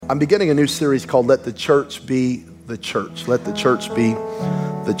I'm beginning a new series called Let the Church Be the Church. Let the Church Be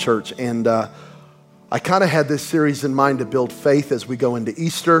the Church. And I kind of had this series in mind to build faith as we go into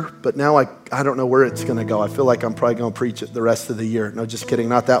Easter, but now I don't know where it's going to go. I feel like I'm probably going to preach it the rest of the year. No, just kidding,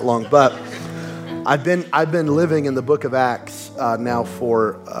 not that long. But I've been living in the book of Acts now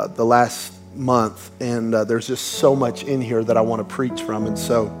for the last month, and there's just so much in here that I want to preach from. And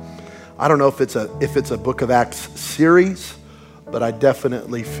so I don't know if it's a book of Acts series, but I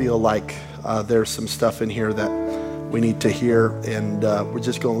definitely feel like there's some stuff in here that we need to hear, and we're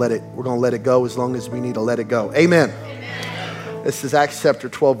just going to let it go as long as we need to let it go. Amen. Amen. This is Acts chapter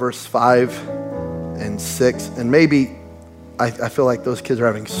 12, verse 5 and 6. And maybe I feel like those kids are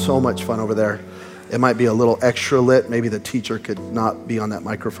having so much fun over there. It might be a little extra lit. Maybe the teacher could not be on that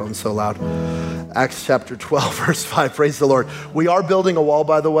microphone so loud. Acts chapter 12, verse 5. Praise the Lord. We are building a wall,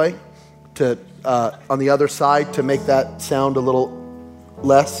 by the way, to on the other side to make that sound a little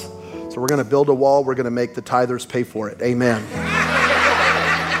less. So we're going to build a wall. We're going to make the tithers pay for it. Amen.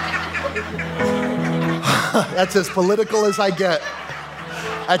 That's as political as I get.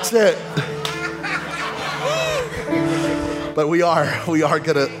 That's it. But they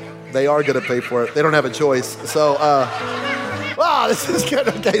are going to pay for it. They don't have a choice. So, this is good.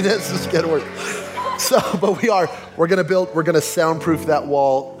 Okay, this is good work. So, but we're going to soundproof that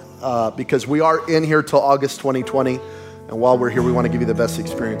wall because we are in here till August 2020. And while we're here, we want to give you the best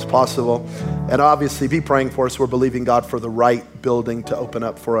experience possible. And obviously, be praying for us. We're believing God for the right building to open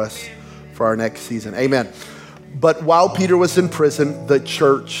up for us for our next season. Amen. But while Peter was in prison, the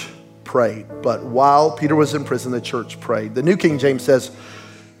church prayed. The New King James says,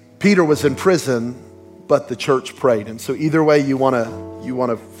 Peter was in prison, but the church prayed. And so either way you want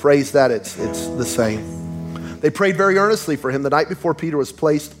to phrase that, it's the same. They prayed very earnestly for him. The night before Peter was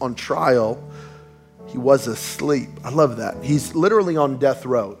placed on trial, he was asleep. I love that. He's literally on death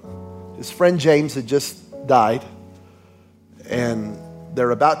row. His friend James had just died, and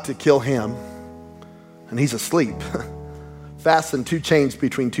they're about to kill him, and he's asleep, fastened 2 chains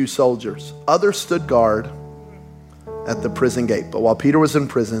between 2 soldiers. Others stood guard at the prison gate. But while Peter was in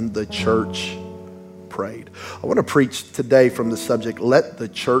prison, the church prayed. I want to preach today from the subject, let the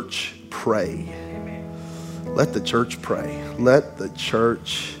church pray. Let the church pray. Let the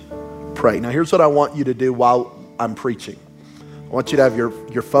church pray. Now here's what I want you to do while I'm preaching. I want you to have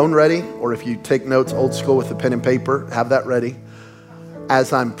your phone ready, or if you take notes old school with a pen and paper, have that ready.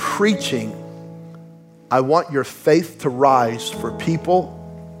 As I'm preaching, I want your faith to rise for people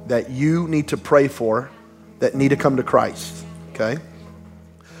that you need to pray for that need to come to Christ, okay?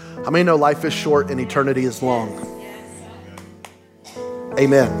 How many know life is short and eternity is long?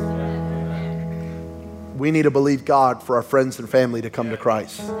 Amen. We need to believe God for our friends and family to come to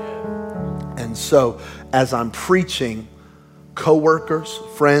Christ. And so, as I'm preaching, coworkers,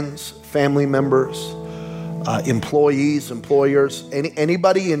 friends, family members, employees, employers,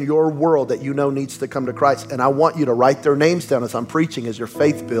 anybody in your world that you know needs to come to Christ, and I want you to write their names down as I'm preaching, as your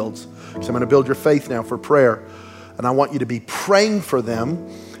faith builds, because I'm going to build your faith now for prayer, and I want you to be praying for them,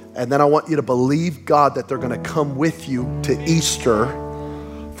 and then I want you to believe God that they're going to come with you to Easter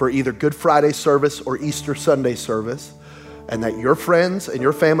for either Good Friday service or Easter Sunday service, and that your friends and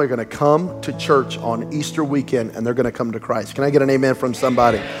your family are going to come to church on Easter weekend, and they're going to come to Christ. Can I get an amen from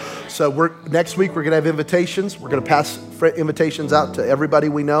somebody? So next week we're going to have invitations. We're going to pass invitations out to everybody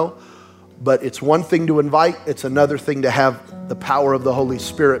we know. But it's one thing to invite. It's another thing to have the power of the Holy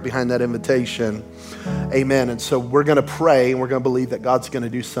Spirit behind that invitation. Amen. And so we're going to pray, and we're going to believe that God's going to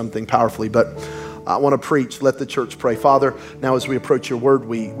do something powerfully. But I want to preach. Let the church pray. Father, now as we approach your word,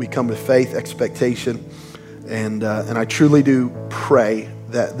 we come with faith, expectation. And I truly do pray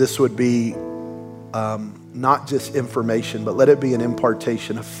that this would be not just information, but let it be an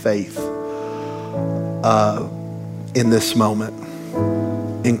impartation of faith in this moment.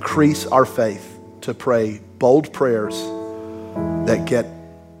 Increase our faith to pray bold prayers that get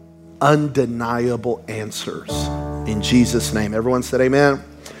undeniable answers. In Jesus' name. Everyone said amen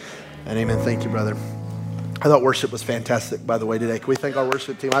and amen. Thank you, brother. I thought worship was fantastic, by the way, today. Can we thank our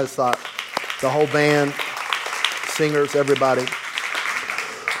worship team? I just thought the whole band, singers, everybody.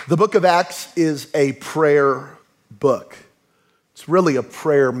 The book of Acts is a prayer book. It's really a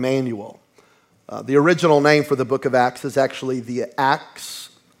prayer manual. The original name for the book of Acts is actually the Acts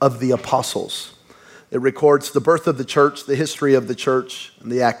of the Apostles. It records the birth of the church, the history of the church,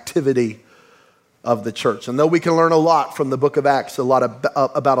 and the activity of the church. And though we can learn a lot from the book of Acts,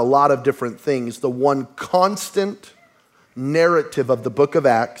 about a lot of different things, the one constant narrative of the book of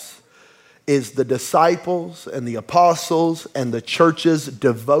Acts is the disciples and the apostles and the church's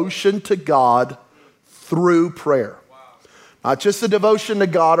devotion to God through prayer. Not just a devotion to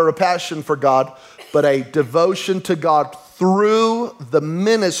God or a passion for God, but a devotion to God through the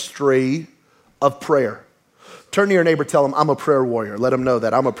ministry of prayer. Turn to your neighbor, tell him, I'm a prayer warrior. Let him know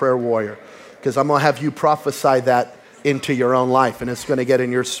that I'm a prayer warrior, because I'm going to have you prophesy that into your own life, and it's going to get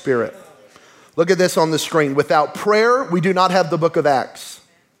in your spirit. Look at this on the screen. Without prayer, we do not have the book of Acts,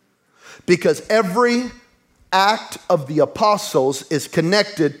 because every act of the apostles is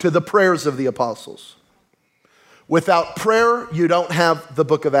connected to the prayers of the apostles. Without prayer, you don't have the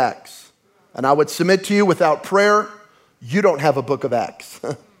book of Acts. And I would submit to you, without prayer, you don't have a book of Acts.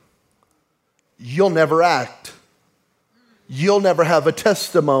 You'll never act. You'll never have a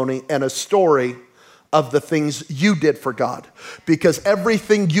testimony and a story of the things you did for God. Because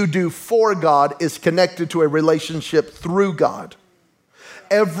everything you do for God is connected to a relationship through God.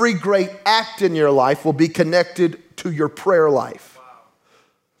 Every great act in your life will be connected to your prayer life.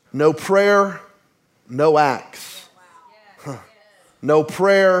 No prayer, no acts. No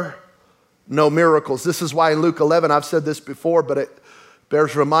prayer, no miracles. This is why in Luke 11, I've said this before, but it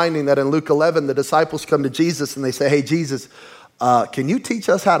bears reminding that in Luke 11, the disciples come to Jesus and they say, hey, Jesus, can you teach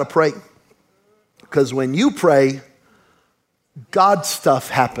us how to pray? Because when you pray, God stuff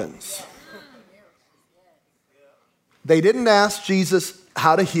happens. They didn't ask Jesus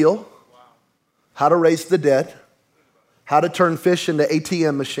how to heal, how to raise the dead, how to turn fish into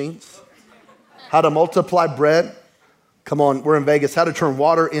ATM machines, how to multiply bread. Come on, we're in Vegas. How to turn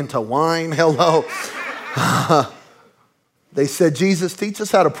water into wine. Hello. They said, Jesus, teach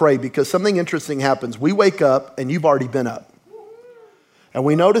us how to pray, because something interesting happens. We wake up and you've already been up. And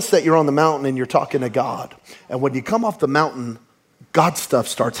we notice that you're on the mountain and you're talking to God. And when you come off the mountain, God stuff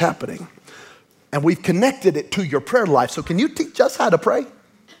starts happening. And we've connected it to your prayer life. So can you teach us how to pray?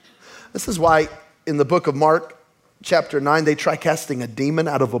 This is why in the book of Mark, chapter 9, they try casting a demon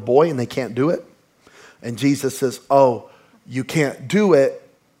out of a boy and they can't do it. And Jesus says, oh, you can't do it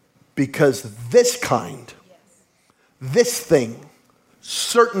because this kind, this thing,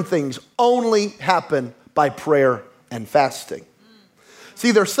 certain things only happen by prayer and fasting. See,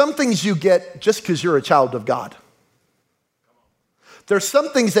 there's some things you get just because you're a child of God. There's some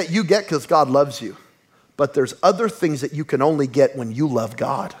things that you get because God loves you. But there's other things that you can only get when you love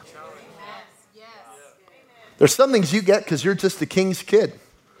God. There's some things you get because you're just the king's kid.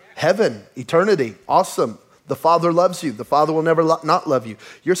 Heaven, eternity, awesome. The Father loves you. The Father will never not love you.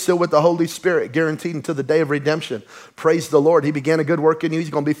 You're still with the Holy Spirit, guaranteed until the day of redemption. Praise the Lord. He began a good work in you.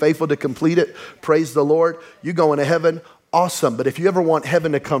 He's going to be faithful to complete it. Praise the Lord. You going to heaven, awesome. But if you ever want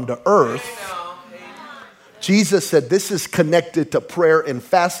heaven to come to earth, Jesus said this is connected to prayer and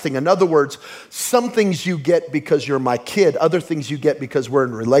fasting. In other words, some things you get because you're my kid. Other things you get because we're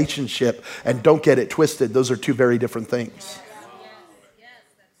in a relationship. And don't get it twisted. Those are two very different things.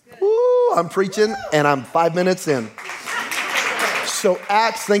 Woo, I'm preaching and I'm 5 minutes in. So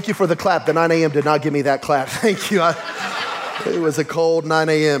Acts, thank you for the clap. The 9 a.m. did not give me that clap. Thank you. It was a cold 9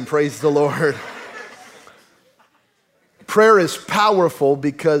 a.m. Praise the Lord. Prayer is powerful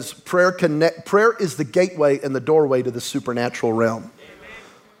because prayer is the gateway and the doorway to the supernatural realm.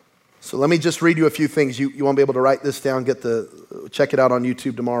 So let me just read you a few things. You won't be able to write this down. Check it out on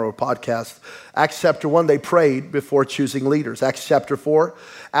YouTube tomorrow or podcast. Acts chapter 1, they prayed before choosing leaders. Acts chapter 4,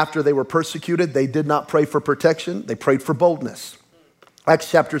 after they were persecuted, they did not pray for protection. They prayed for boldness.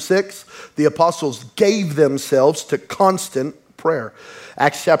 Acts chapter 6, the apostles gave themselves to constant prayer.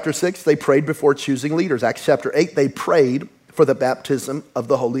 Acts chapter 6, they prayed before choosing leaders. Acts chapter 8, they prayed for the baptism of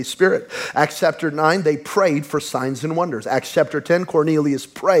the Holy Spirit. Acts chapter 9, they prayed for signs and wonders. Acts chapter 10, Cornelius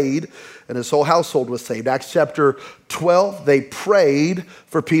prayed and his whole household was saved. Acts chapter 12, they prayed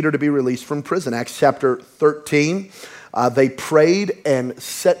for Peter to be released from prison. Acts chapter 13, they prayed and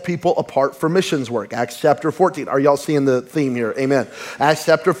set people apart for missions work. Acts chapter 14. Are y'all seeing the theme here? Amen. Acts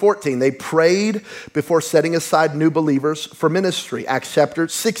chapter 14. They prayed before setting aside new believers for ministry. Acts chapter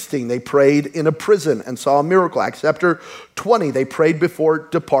 16. They prayed in a prison and saw a miracle. Acts chapter 20. They prayed before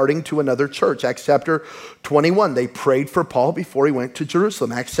departing to another church. Acts chapter 21. They prayed for Paul before he went to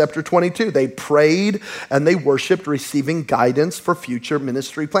Jerusalem. Acts chapter 22. They prayed and they worshiped, receiving guidance for future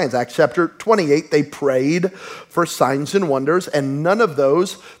ministry plans. Acts chapter 28. They prayed for signs and wonders, and none of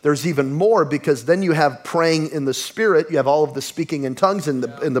those, there's even more, because then you have praying in the Spirit. You have all of the speaking in tongues in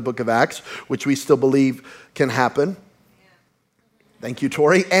the book of Acts, which we still believe can happen. Thank you,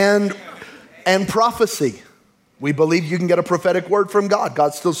 Tori. And prophecy. We believe you can get a prophetic word from God.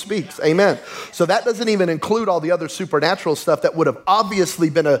 God still speaks. Amen. So that doesn't even include all the other supernatural stuff that would have obviously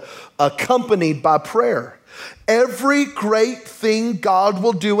been accompanied by prayer. Every great thing God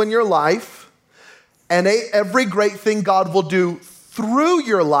will do in your life, and every great thing God will do through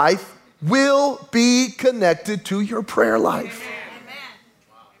your life will be connected to your prayer life.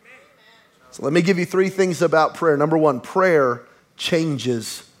 So let me give you 3 things about prayer. Number 1, prayer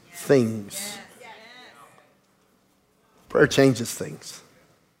changes things. Prayer changes things.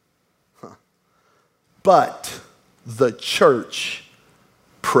 But the church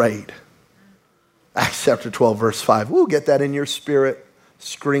prayed. Acts chapter 12, verse 5. We'll get that in your spirit.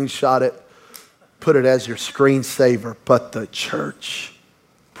 Screenshot it. Put it as your screensaver. But the church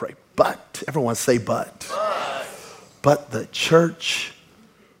prayed. But. Everyone say but. But the church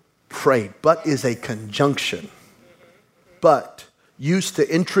prayed. But is a conjunction. But used to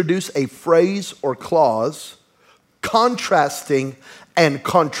introduce a phrase or clause contrasting and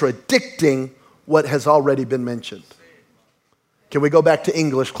contradicting what has already been mentioned. Can we go back to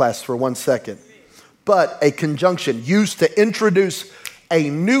English class for 1 second? But a conjunction used to introduce a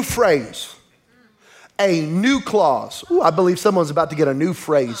new phrase, a new clause. Ooh, I believe someone's about to get a new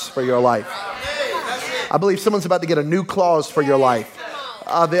phrase for your life. I believe someone's about to get a new clause for your life.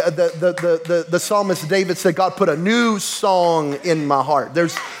 The psalmist David said, God put a new song in my heart.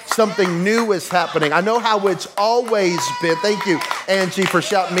 There's something new is happening. I know how it's always been. Thank you, Angie, for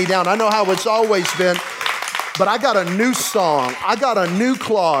shouting me down. I know how it's always been. But I got a new song. I got a new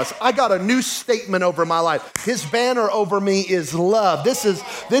clause. I got a new statement over my life. His banner over me is love. This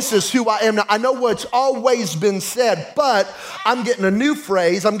is who I am now. I know what's always been said, but I'm getting a new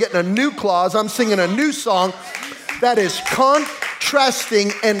phrase. I'm getting a new clause. I'm singing a new song that is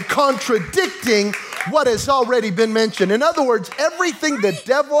contrasting and contradicting what has already been mentioned. In other words, everything the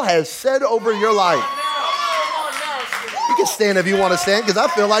devil has said over your life. You can stand if you want to stand, because I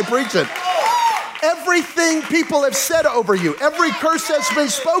feel like preaching. Everything people have said over you, every curse that's been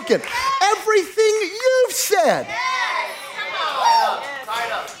spoken, everything you've said,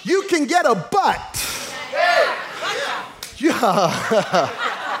 you can get a but. Yeah.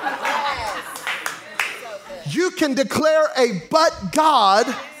 You can declare a but God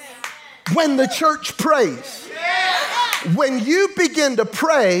when the church prays. When you begin to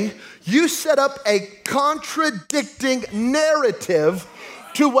pray, you set up a contradicting narrative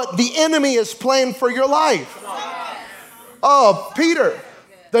to what the enemy is planning for your life. Oh, Peter,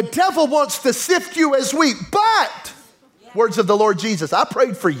 the devil wants to sift you as wheat, but, words of the Lord Jesus, I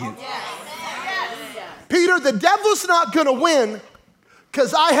prayed for you. Peter, the devil's not going to win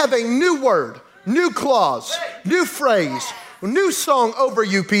because I have a new word, new clause, new phrase, new song over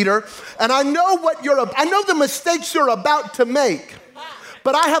you, Peter. And I know I know the mistakes you're about to make,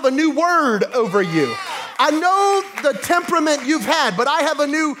 but I have a new word over you. I know the temperament you've had, but I have a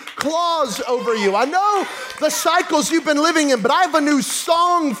new clause over you. I know the cycles you've been living in, but I have a new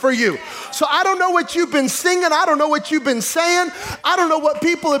song for you. So I don't know what you've been singing. I don't know what you've been saying. I don't know what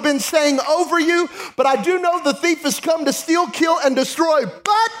people have been saying over you, but I do know the thief has come to steal, kill, and destroy.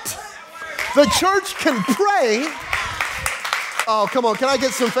 But the church can pray. Oh, come on. Can I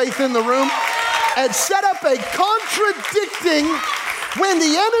get some faith in the room? And set up a contradicting. When the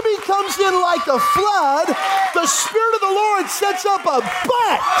enemy comes in like a flood, the Spirit of the Lord sets up a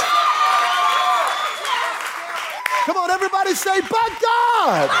but. Come on, everybody say, but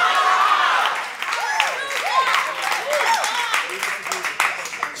God.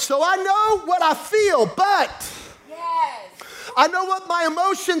 So I know what I feel, but I know what my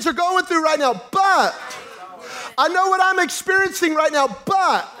emotions are going through right now, but I know what I'm experiencing right now,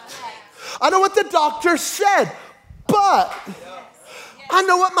 but I know what the doctor said, but I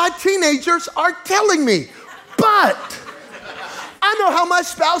know what my teenagers are telling me, but I know how my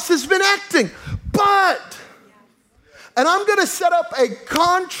spouse has been acting, but, and I'm going to set up a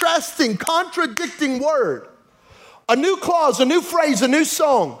contrasting, contradicting word, a new clause, a new phrase, a new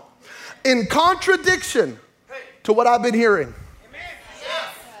song, in contradiction to what I've been hearing.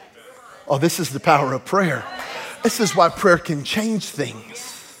 Oh, this is the power of prayer. This is why prayer can change things.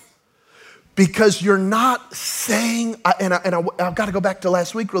 Because you're not saying, I've got to go back to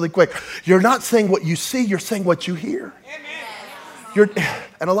last week really quick. You're not saying what you see, you're saying what you hear.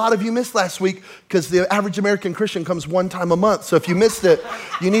 And a lot of you missed last week because the average American Christian comes one time a month. So if you missed it,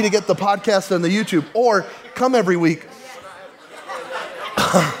 you need to get the podcast on the YouTube or come every week.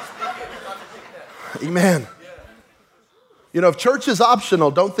 Amen. You know, if church is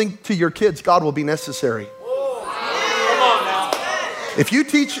optional, don't think to your kids God will be necessary. If you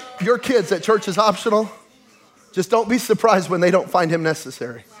teach your kids that church is optional, just don't be surprised when they don't find him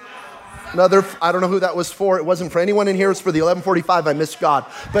necessary. Another, I don't know who that was for. It wasn't for anyone in here. It was for the 11:45. I missed God.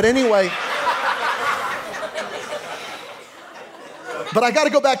 But anyway, but I got to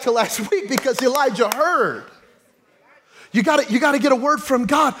go back to last week because Elijah heard. You got to get a word from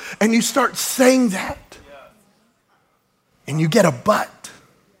God, and you start saying that, and you get a but.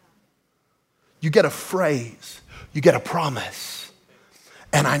 You get a phrase. You get a promise.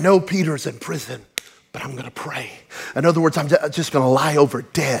 And I know Peter's in prison, but I'm going to pray. In other words, I'm just going to lie over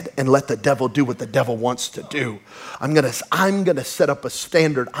dead and let the devil do what the devil wants to do. I'm going to set up a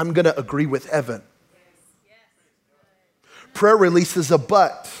standard. I'm going to agree with heaven. Prayer releases a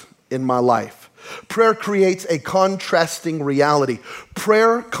but in my life. Prayer creates a contrasting reality.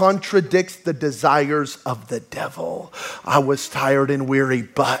 Prayer contradicts the desires of the devil. I was tired and weary,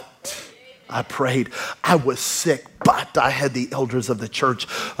 but I prayed. I was sick, but I had the elders of the church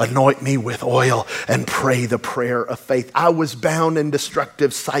anoint me with oil and pray the prayer of faith. I was bound in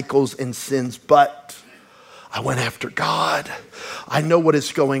destructive cycles and sins, but I went after God. I know what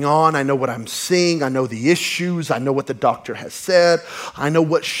is going on. I know what I'm seeing. I know the issues. I know what the doctor has said. I know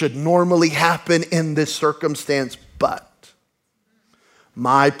what should normally happen in this circumstance, but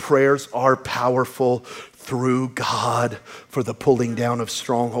my prayers are powerful through God for the pulling down of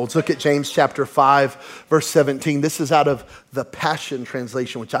strongholds. Look at James chapter 5, verse 17. This is out of the Passion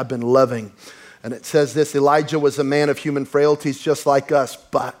Translation, which I've been loving. And it says this: Elijah was a man of human frailties just like us,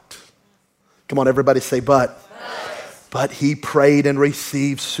 but, come on, everybody say but. But he prayed and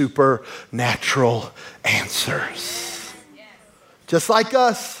received supernatural answers. Just like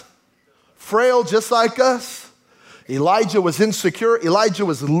us. Frail just like us. Elijah was insecure. Elijah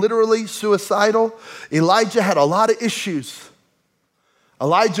was literally suicidal. Elijah had a lot of issues.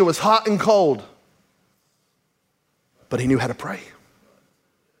 Elijah was hot and cold. But he knew how to pray.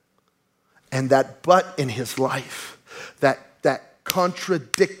 And that but in his life, that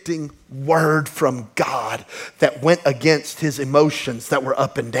contradicting word from God that went against his emotions that were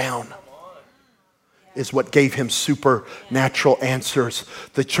up and down, is what gave him supernatural answers.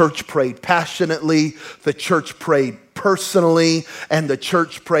 The church prayed passionately, the church prayed personally, and the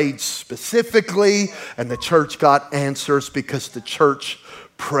church prayed specifically, and the church got answers because the church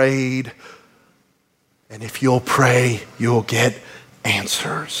prayed. And if you'll pray, you'll get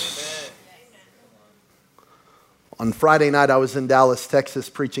answers. On Friday night, I was in Dallas, Texas,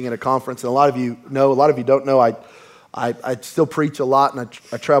 preaching at a conference, and a lot of you know, a lot of you don't know, I still preach a lot, and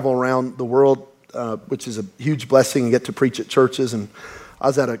I travel around the world, which is a huge blessing, and get to preach at churches. And I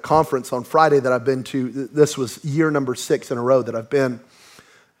was at a conference on Friday that I've been to. This was year number 6 in a row that I've been.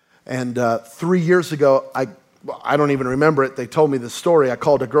 And 3 years ago, I don't even remember it. They told me the story. I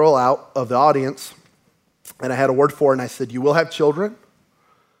called a girl out of the audience, and I had a word for her, and I said, you will have children.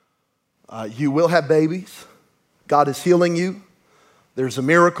 You will have babies. God is healing you. There's a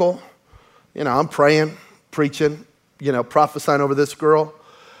miracle. You know, I'm praying, preaching, prophesying over this girl.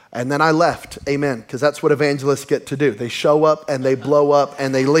 And then I left. Amen. Because that's what evangelists get to do. They show up and they blow up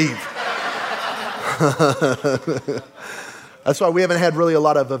and they leave. That's why we haven't had really a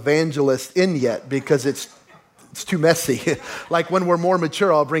lot of evangelists in yet, because it's too messy. Like when we're more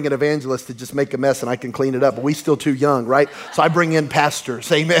mature, I'll bring an evangelist to just make a mess and I can clean it up. But we're still too young, right? So I bring in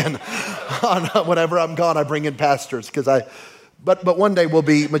pastors. Amen. Whenever I'm gone, I bring in pastors but one day we'll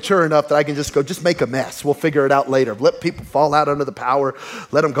be mature enough that I can just make a mess. We'll figure it out later. Let people fall out under the power.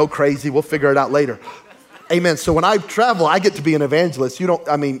 Let them go crazy. We'll figure it out later. Amen. So when I travel, I get to be an evangelist.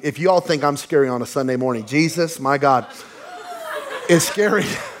 If you all think I'm scary on a Sunday morning, Jesus, my God, is scary.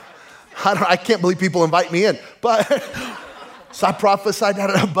 I can't believe people invite me in. But so I prophesied,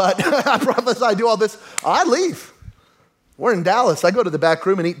 I prophesy, I do all this. I leave. We're in Dallas. I go to the back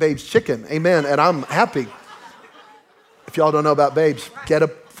room and eat Babe's chicken. Amen. And I'm happy. If y'all don't know about Babe's, get a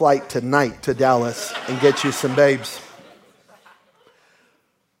flight tonight to Dallas and get you some Babe's.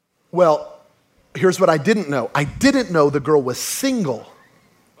 Well, here's what I didn't know. I didn't know the girl was single.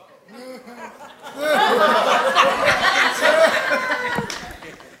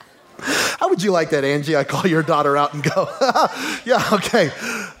 How would you like that, Angie? I call your daughter out and go, yeah, okay.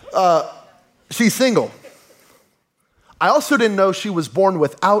 She's single. I also didn't know she was born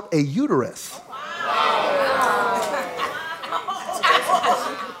without a uterus.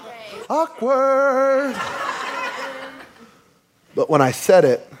 Awkward. But when I said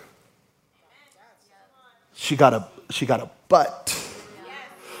it, she got a but.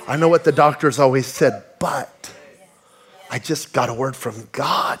 I know what the doctors always said, but I just got a word from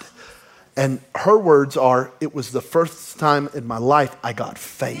God. And her words are, it was the first time in my life I got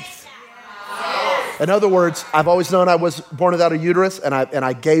faith. In other words, I've always known I was born without a uterus, and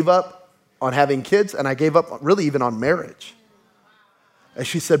I gave up on having kids, and I gave up really even on marriage. And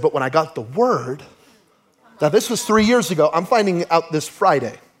she said, but when I got the word, now this was 3 years ago, I'm finding out this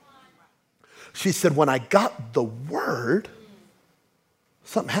Friday. She said, when I got the word,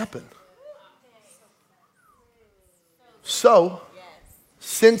 something happened. So,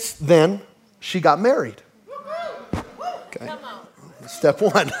 since then, she got married. Okay. Step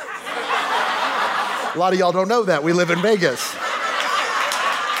one. A lot of y'all don't know that. We live in Vegas.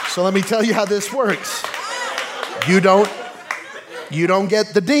 So let me tell you how this works. You don't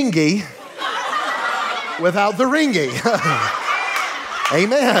get the dinghy without the ringy.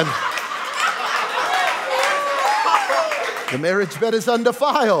 Amen. The marriage bed is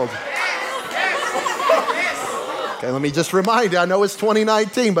undefiled. Okay, let me just remind you, I know it's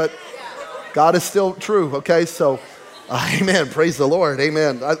 2019, but God is still true, okay? So, amen, praise the Lord,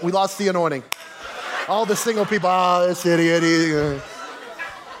 amen. We lost the anointing. All the single people, this idiot.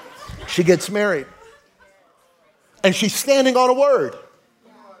 She gets married. And she's standing on a word.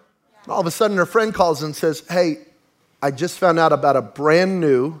 And all of a sudden, her friend calls and says, hey, I just found out about a brand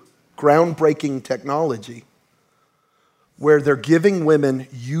new, groundbreaking technology where they're giving women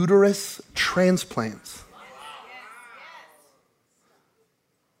uterus transplants.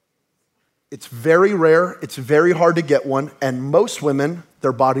 It's very rare, it's very hard to get one, and most women,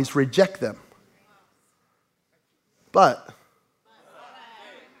 their bodies reject them. But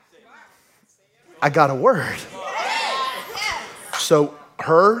I got a word. So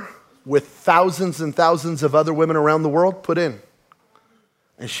her, with thousands and thousands of other women around the world, put in.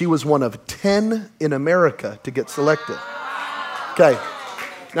 And she was one of 10 in America to get selected. Okay.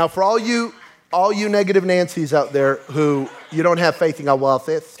 Now for all you negative Nancys out there who you don't have faith in God, well, if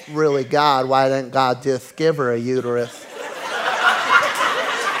it's really God, why didn't God just give her a uterus?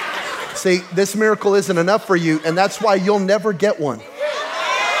 See, this miracle isn't enough for you, and that's why you'll never get one.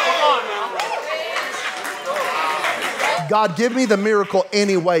 God, give me the miracle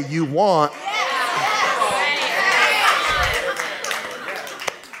any way you want.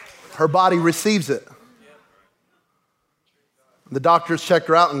 Her body receives it. The doctors check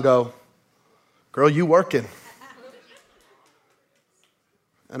her out and go, girl, you working.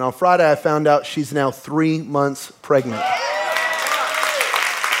 And on Friday, I found out she's now 3 months pregnant.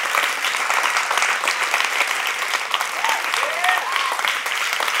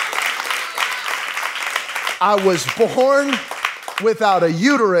 I was born without a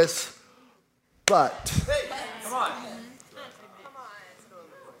uterus, but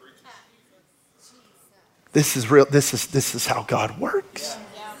this is real. This is how God works.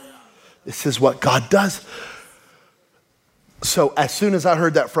 This is what God does. So as soon as I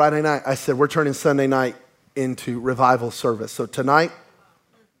heard that Friday night, I said, we're turning Sunday night into revival service. So tonight,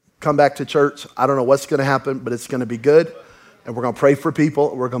 come back to church. I don't know what's going to happen, but it's going to be good. And we're going to pray for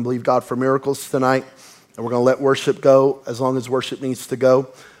people. We're going to believe God for miracles tonight. And we're going to let worship go as long as worship needs to go.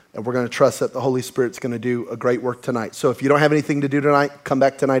 And we're going to trust that the Holy Spirit's going to do a great work tonight. So if you don't have anything to do tonight, come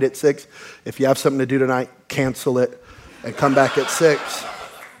back tonight at 6. If you have something to do tonight, cancel it and come back at 6.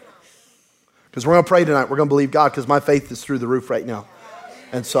 Because we're going to pray tonight. We're going to believe God because my faith is through the roof right now.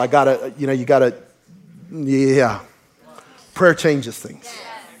 And so I got to, you got to, Prayer changes things.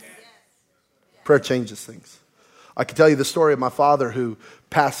 Prayer changes things. I can tell you the story of my father who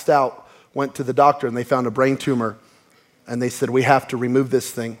passed out, went to the doctor, and they found a brain tumor. And they said, we have to remove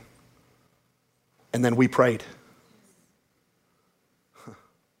this thing. And then we prayed.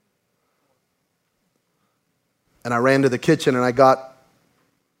 And I ran to the kitchen and I got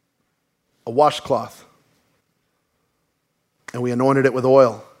a washcloth. And we anointed it with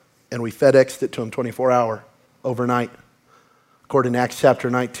oil. And we FedExed it to him 24-hour overnight. According to Acts chapter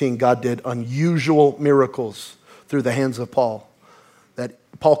 19, God did unusual miracles through the hands of Paul. That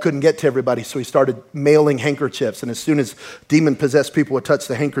Paul couldn't get to everybody, so he started mailing handkerchiefs. And as soon as demon-possessed people would touch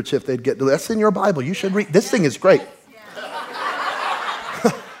the handkerchief, they'd get, that's in your Bible. You should read. This thing is great.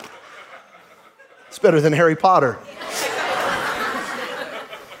 It's better than Harry Potter.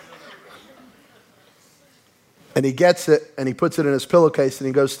 And he gets it, and he puts it in his pillowcase, and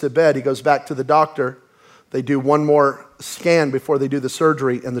he goes to bed. He goes back to the doctor. They do one more scan before they do the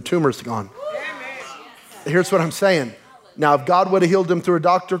surgery, and the tumor's gone. Here's what I'm saying. Now, if God would have healed him through a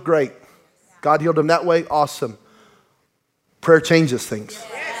doctor, great. God healed him that way, awesome. Prayer changes things.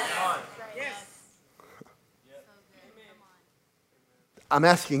 I'm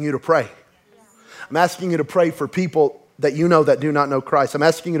asking you to pray. I'm asking you to pray for people that you know that do not know Christ. I'm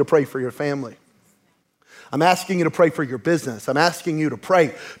asking you to pray for your family. I'm asking you to pray for your business. I'm asking you to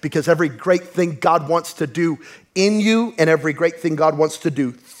pray because every great thing God wants to do in you and every great thing God wants to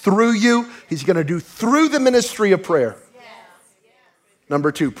do through you, He's going to do through the ministry of prayer.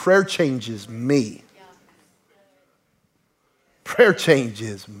 Number 2, prayer changes me. Prayer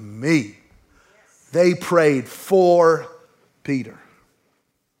changes me. They prayed for Peter.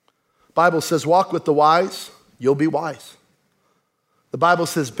 Bible says, walk with the wise, you'll be wise. The Bible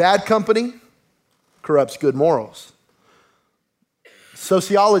says, bad company corrupts good morals.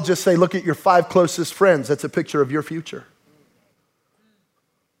 Sociologists say, look at your 5 closest friends. That's a picture of your future.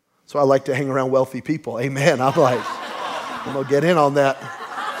 So I like to hang around wealthy people. Amen. I'm like, I'm going to get in on that.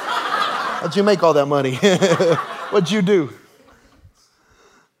 How'd you make all that money? What'd you do?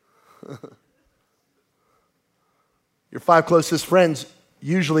 Your 5 closest friends,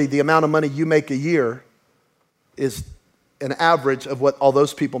 usually the amount of money you make a year is an average of what all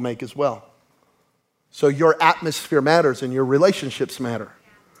those people make as well. So your atmosphere matters and your relationships matter.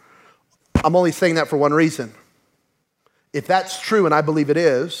 I'm only saying that for one reason. If that's true, and I believe it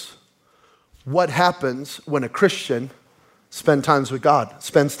is, what happens when a Christian spends time with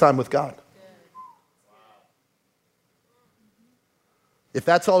God? If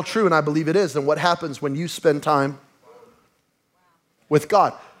that's all true, and I believe it is, then what happens when you spend time with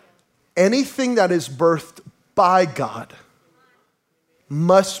God? Anything that is birthed by God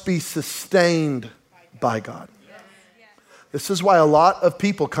must be sustained by God. This is why a lot of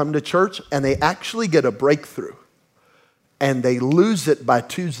people come to church and they actually get a breakthrough and they lose it by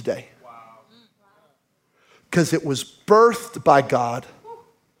Tuesday. Because it was birthed by God,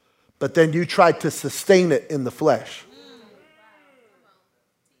 but then you tried to sustain it in the flesh.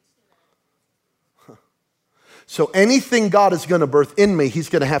 So anything God is going to birth in me, he's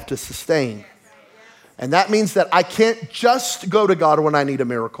going to have to sustain. And that means that I can't just go to God when I need a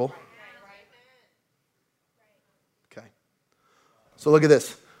miracle. Okay. So look at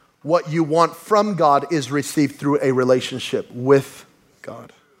this. What you want from God is received through a relationship with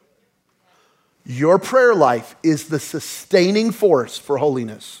God. Your prayer life is the sustaining force for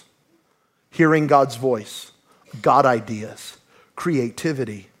holiness. Hearing God's voice, God ideas,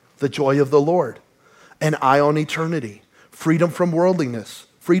 creativity, the joy of the Lord, an eye on eternity, freedom from worldliness,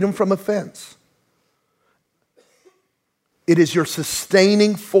 freedom from offense. It is your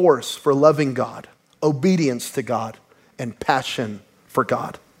sustaining force for loving God, obedience to God, and passion for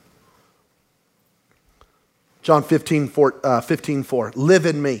God. John 15:4, live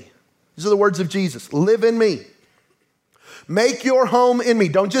in me. These are the words of Jesus. Live in me. Make your home in me.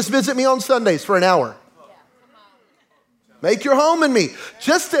 Don't just visit me on Sundays for an hour. Make your home in me,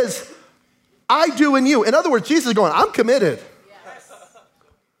 just as I do in you. In other words, Jesus is going, I'm committed.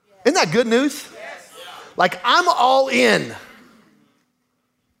 Isn't that good news? Like, I'm all in.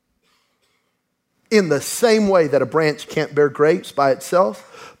 In the same way that a branch can't bear grapes by itself,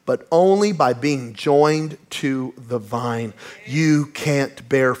 but only by being joined to the vine. You can't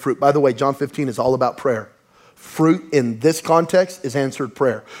bear fruit. By the way, John 15 is all about prayer. Fruit in this context is answered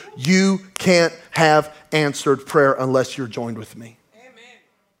prayer. You can't have answered prayer unless you're joined with me.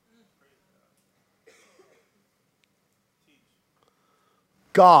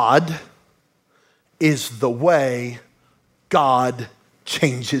 God is the way God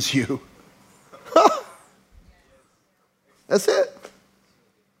changes you. That's it.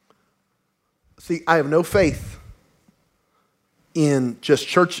 See, I have no faith in just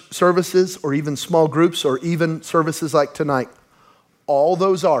church services or even small groups or even services like tonight. All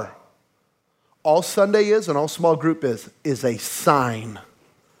those are. All Sunday is and all small group is a sign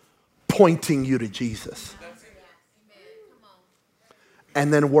pointing you to Jesus.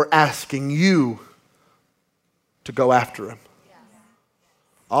 And then we're asking you to go after him.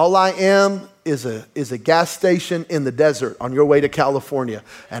 All I am is a gas station in the desert on your way to California.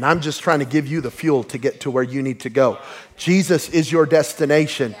 And I'm just trying to give you the fuel to get to where you need to go. Jesus is your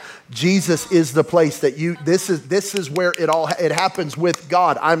destination. Jesus is the place that this is where it happens with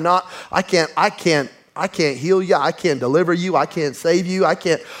God. I can't heal you. I can't deliver you. I can't save you.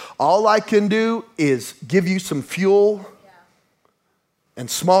 All I can do is give you some fuel.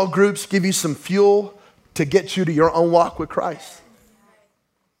 And small groups give you some fuel to get you to your own walk with Christ.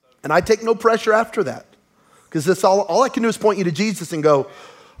 And I take no pressure after that. Because that's all I can do is point you to Jesus and go,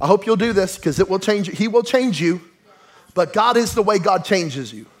 I hope you'll do this because it will change you. He will change you. But God is the way God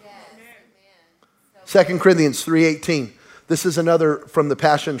changes you. 2 Corinthians 3:18. This is another from the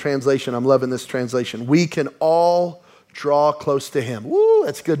Passion Translation. I'm loving this translation. We can all draw close to him. Woo,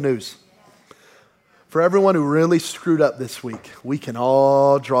 that's good news. For everyone who really screwed up this week, we can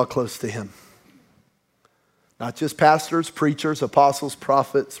all draw close to him. Not just pastors, preachers, apostles,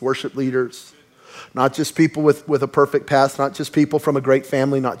 prophets, worship leaders. Not just people with a perfect past. Not just people from a great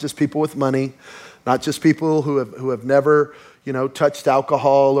family. Not just people with money. Not just people who have never, touched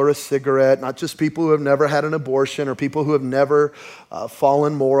alcohol or a cigarette. Not just people who have never had an abortion or people who have never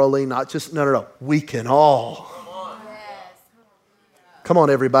fallen morally. No. We can all. Come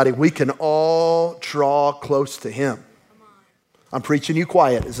on, everybody. We can all draw close to him. I'm preaching you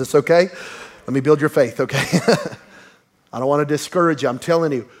quiet. Is this okay? Let me build your faith, okay? I don't want to discourage you. I'm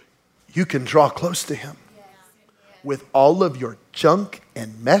telling you, you can draw close to him with all of your junk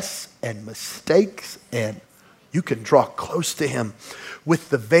and mess and mistakes, and You can draw close to him with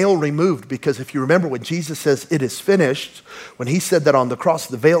the veil removed, because if you remember when Jesus says it is finished, when he said that on the cross,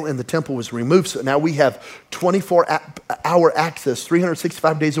 the veil in the temple was removed. So now we have 24-hour access,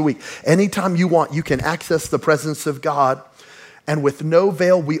 365 days a week. Anytime you want, you can access the presence of God. And with no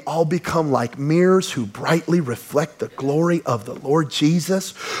veil, we all become like mirrors who brightly reflect the glory of the Lord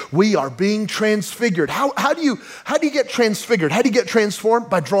Jesus. We are being transfigured. How do you get transfigured? How do you get transformed?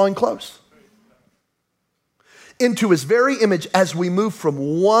 By drawing close into his very image as we move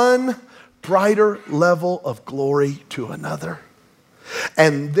from one brighter level of glory to another.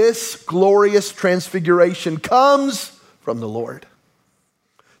 And this glorious transfiguration comes from the Lord.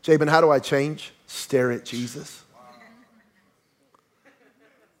 Jabin, how do I change? Stare at Jesus.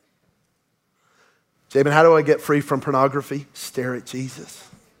 Jabin, how do I get free from pornography? Stare at Jesus.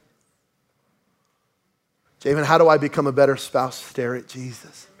 Jabin, how do I become a better spouse? Stare at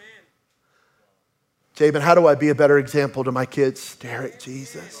Jesus. Jabin, how do I be a better example to my kids? Stare at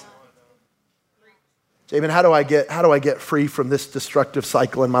Jesus. Jabin, how do I get free from this destructive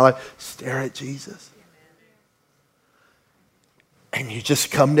cycle in my life? Stare at Jesus. And you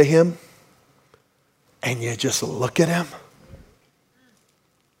just come to him and you just look at him.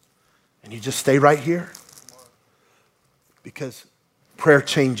 And you just stay right here, because prayer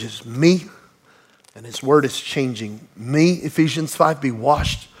changes me and his word is changing me. Ephesians 5, be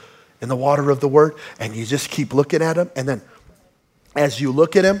washed in the water of the word. And you just keep looking at him. And then as you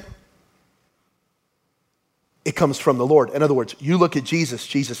look at him, it comes from the Lord. In other words, you look at Jesus,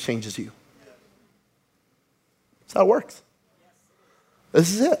 Jesus changes you. That's how it works.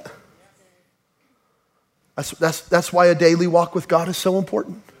 This is it. That's why a daily walk with God is so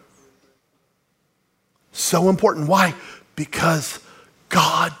important. So important. Why? Because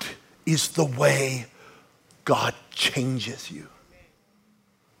God is the way God changes you.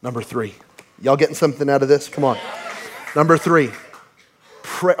 Number 3. Y'all getting something out of this? Come on. Number 3.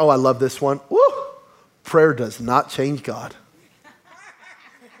 Oh, I love this one. Woo! Prayer does not change God.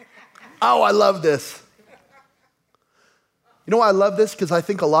 Oh, I love this. You know why I love this? Because I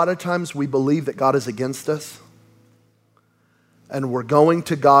think a lot of times we believe that God is against us. And we're going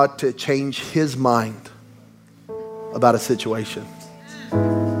to God to change his mind about a situation.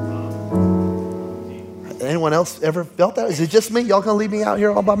 Anyone else ever felt that? Is it just me? Y'all gonna leave me out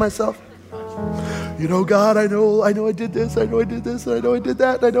here all by myself? You know, God, I know I did this, I know I did this, and I know I did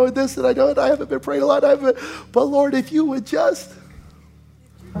that, and I know this, and I know it. I haven't been praying a lot, but Lord, if you would just.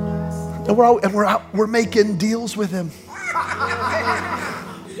 And we're making deals with him.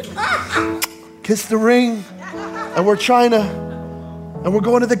 Kiss the ring, and we're going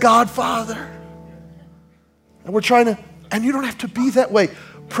to the Godfather. And we're trying to, and you don't have to be that way.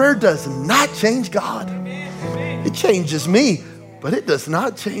 Prayer does not change God. It changes me, but it does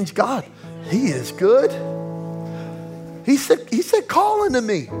not change God. He is good. He said, call unto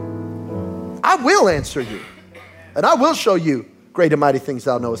me. I will answer you. And I will show you great and mighty things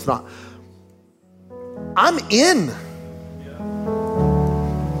thou knowest not. I'm in.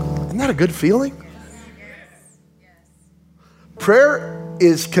 Isn't that a good feeling? Prayer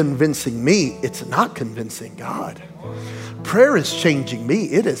is convincing me. It's not convincing God. Prayer is changing me.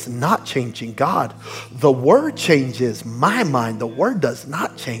 It is not changing God. The word changes my mind. The word does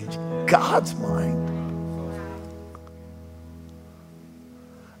not change God's mind.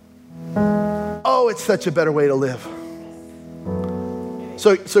 Oh, it's such a better way to live.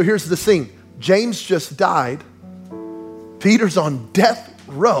 So here's the scene. James just died. Peter's on death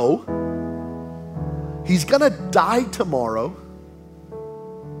row. He's going to die tomorrow.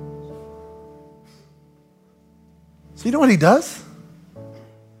 So you know what he does?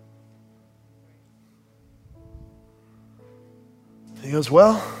 He goes,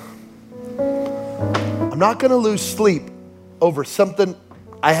 well, I'm not going to lose sleep over something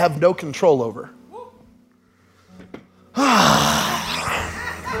I have no control over.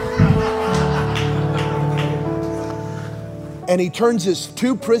 And he turns his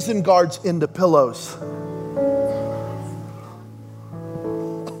 2 prison guards into pillows.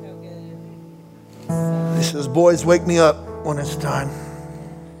 He says, boys, wake me up when it's time.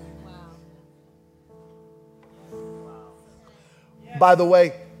 By the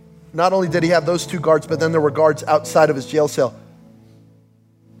way, not only did he have those 2 guards, but then there were guards outside of his jail cell.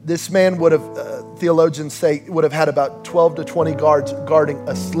 This man would have, theologians say, would have had about 12 to 20 guards guarding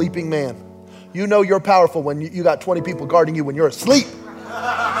a sleeping man. You know you're powerful when you got 20 people guarding you when you're asleep.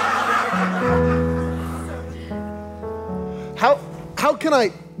 How can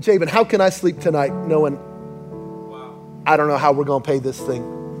I, Jabin, how can I sleep tonight knowing I don't know how we're going to pay this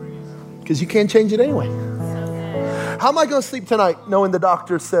thing? Because you can't change it anyway. How am I going to sleep tonight knowing the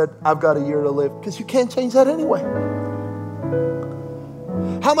doctor said I've got a year to live? Because you can't change that anyway.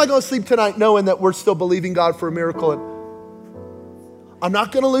 How am I going to sleep tonight knowing that we're still believing God for a miracle? And I'm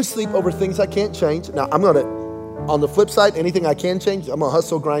not going to lose sleep over things I can't change. Now, I'm going to, on the flip side, anything I can change, I'm going to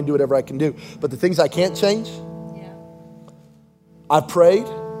hustle, grind, do whatever I can do. But the things I can't change, I've prayed,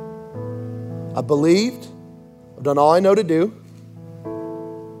 I've believed, I've done all I know to do.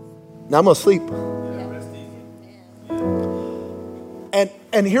 Now I'm going to sleep.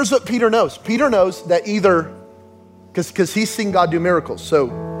 And here's what Peter knows. Peter knows that either, because he's seen God do miracles. So,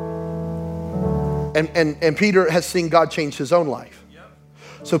 and Peter has seen God change his own life.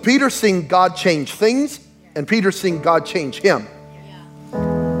 So Peter's seen God change things, and Peter's seen God change him.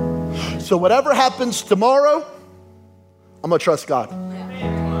 So whatever happens tomorrow, I'm going to trust God.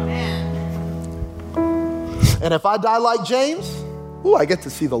 And if I die like James, I get to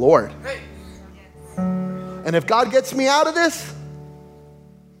see the Lord. And if God gets me out of this,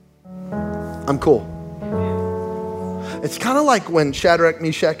 I'm cool. It's kind of like when Shadrach,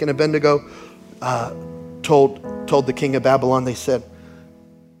 Meshach, and Abednego told the king of Babylon, they said,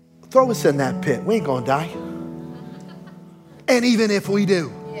 throw us in that pit. We ain't going to die. And even if we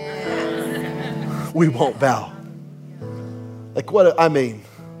do, we won't bow. Like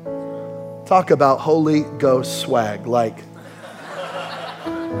talk about Holy Ghost swag. Like,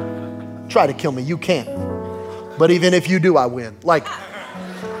 try to kill me, you can't. But even if you do, I win. Like,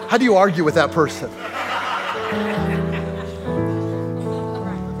 how do you argue with that person?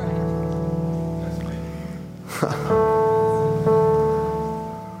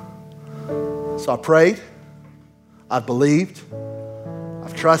 So I prayed, I've believed,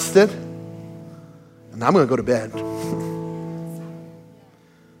 I've trusted, and I'm going to go to bed.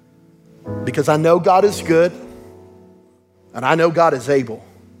 Because I know God is good, and I know God is able.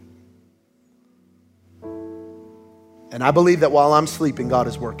 And I believe that while I'm sleeping, God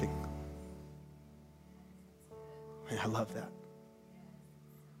is working. I love that.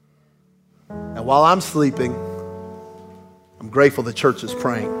 And while I'm sleeping, I'm grateful the church is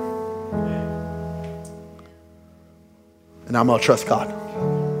praying. And I'm going to trust God.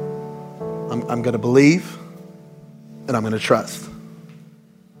 I'm going to believe, and I'm going to trust.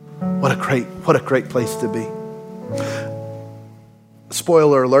 What a great place to be.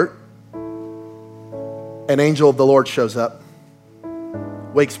 Spoiler alert. An angel of the Lord shows up,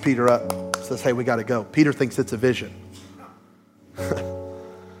 wakes Peter up, says, hey, we got to go. Peter thinks it's a vision.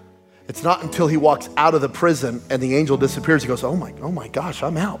 It's not until he walks out of the prison and the angel disappears, he goes, oh my gosh,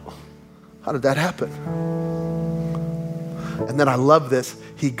 I'm out. How did that happen? And then I love this.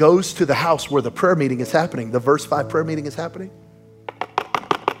 He goes to the house where the prayer meeting is happening. The verse 5 prayer meeting is happening.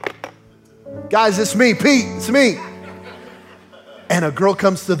 Guys, it's me, Pete, it's me. And a girl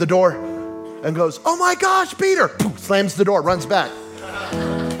comes to the door and goes, oh my gosh, Peter. Poof, slams the door, runs back.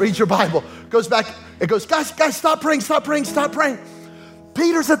 Reads your Bible, goes back. It goes, guys, stop praying.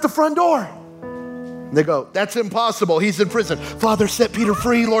 Peter's at the front door. And they go, that's impossible. He's in prison. Father, set Peter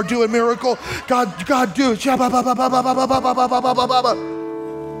free. Lord, do a miracle. God, do it. You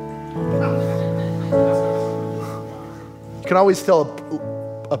can always tell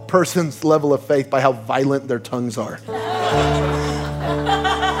a person's level of faith by how violent their tongues are.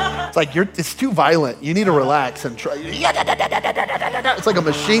 It's like, it's too violent. You need to relax and try. It's like a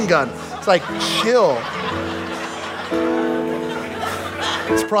machine gun. It's like, chill.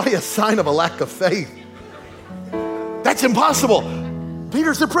 It's probably a sign of a lack of faith. That's impossible.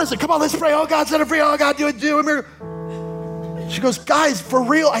 Peter's in prison. Come on, let's pray. Oh, God, set him free. Oh, God, do a miracle. She goes, guys, for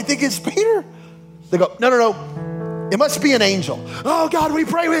real, I think it's Peter. They go, no. It must be an angel. Oh, God, we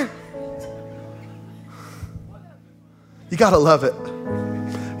pray. You got to love it.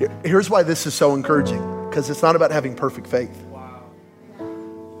 Here's why this is so encouraging. Because it's not about having perfect faith.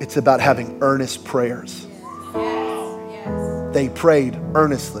 It's about having earnest prayers. They prayed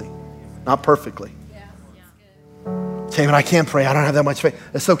earnestly, not perfectly. Say, but I can't pray. I don't have that much faith.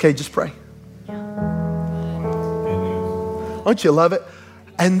 It's okay. Just pray. Don't you love it?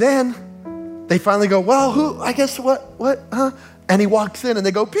 And then they finally go, well, what? And he walks in and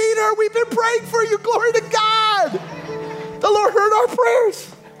they go, Peter, we've been praying for you. Glory to God. The Lord heard our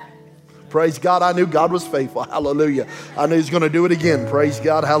prayers. Praise God. I knew God was faithful. Hallelujah. I knew he's going to do it again. Praise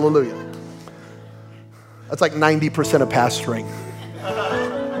God. Hallelujah. That's like 90% of pastoring.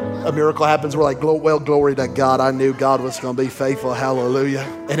 A miracle happens. We're like, well, glory to God. I knew God was going to be faithful. Hallelujah.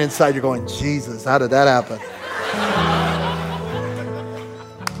 And inside you're going, Jesus, how did that happen?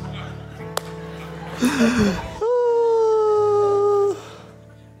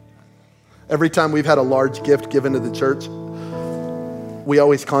 Every time we've had a large gift given to the church, we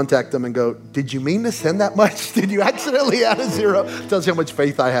always contact them and go, did you mean to send that much? Did you accidentally add a zero? Tells you how much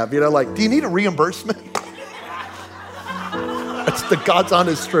faith I have. You know, like, do you need a reimbursement? That's the God's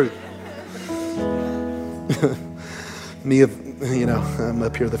honest truth. I'm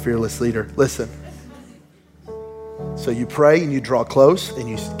up here, the fearless leader. Listen. So you pray and you draw close and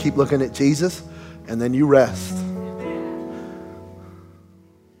you keep looking at Jesus and then you rest.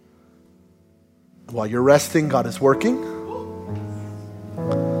 While you're resting, God is working.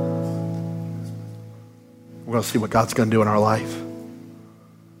 We're going to see what God's going to do in our life.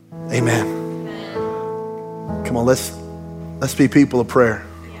 Amen. Come on, let's be people of prayer.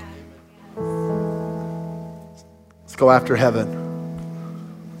 Let's go after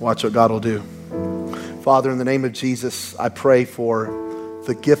heaven. Watch what God will do. Father, in the name of Jesus, I pray for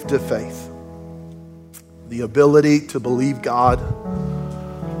the gift of faith, the ability to believe God,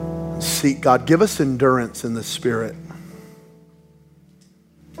 seek God. Give us endurance in the Spirit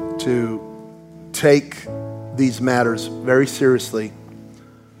to take these matters very seriously,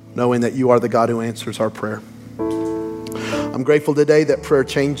 knowing that you are the God who answers our prayer. I'm grateful today that prayer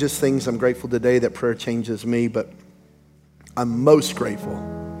changes things. I'm grateful today that prayer changes me, but I'm most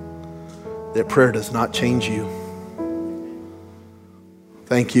grateful that prayer does not change you.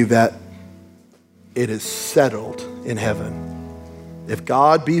 Thank you that it is settled in heaven. If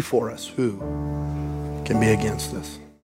God be for us, who can be against us?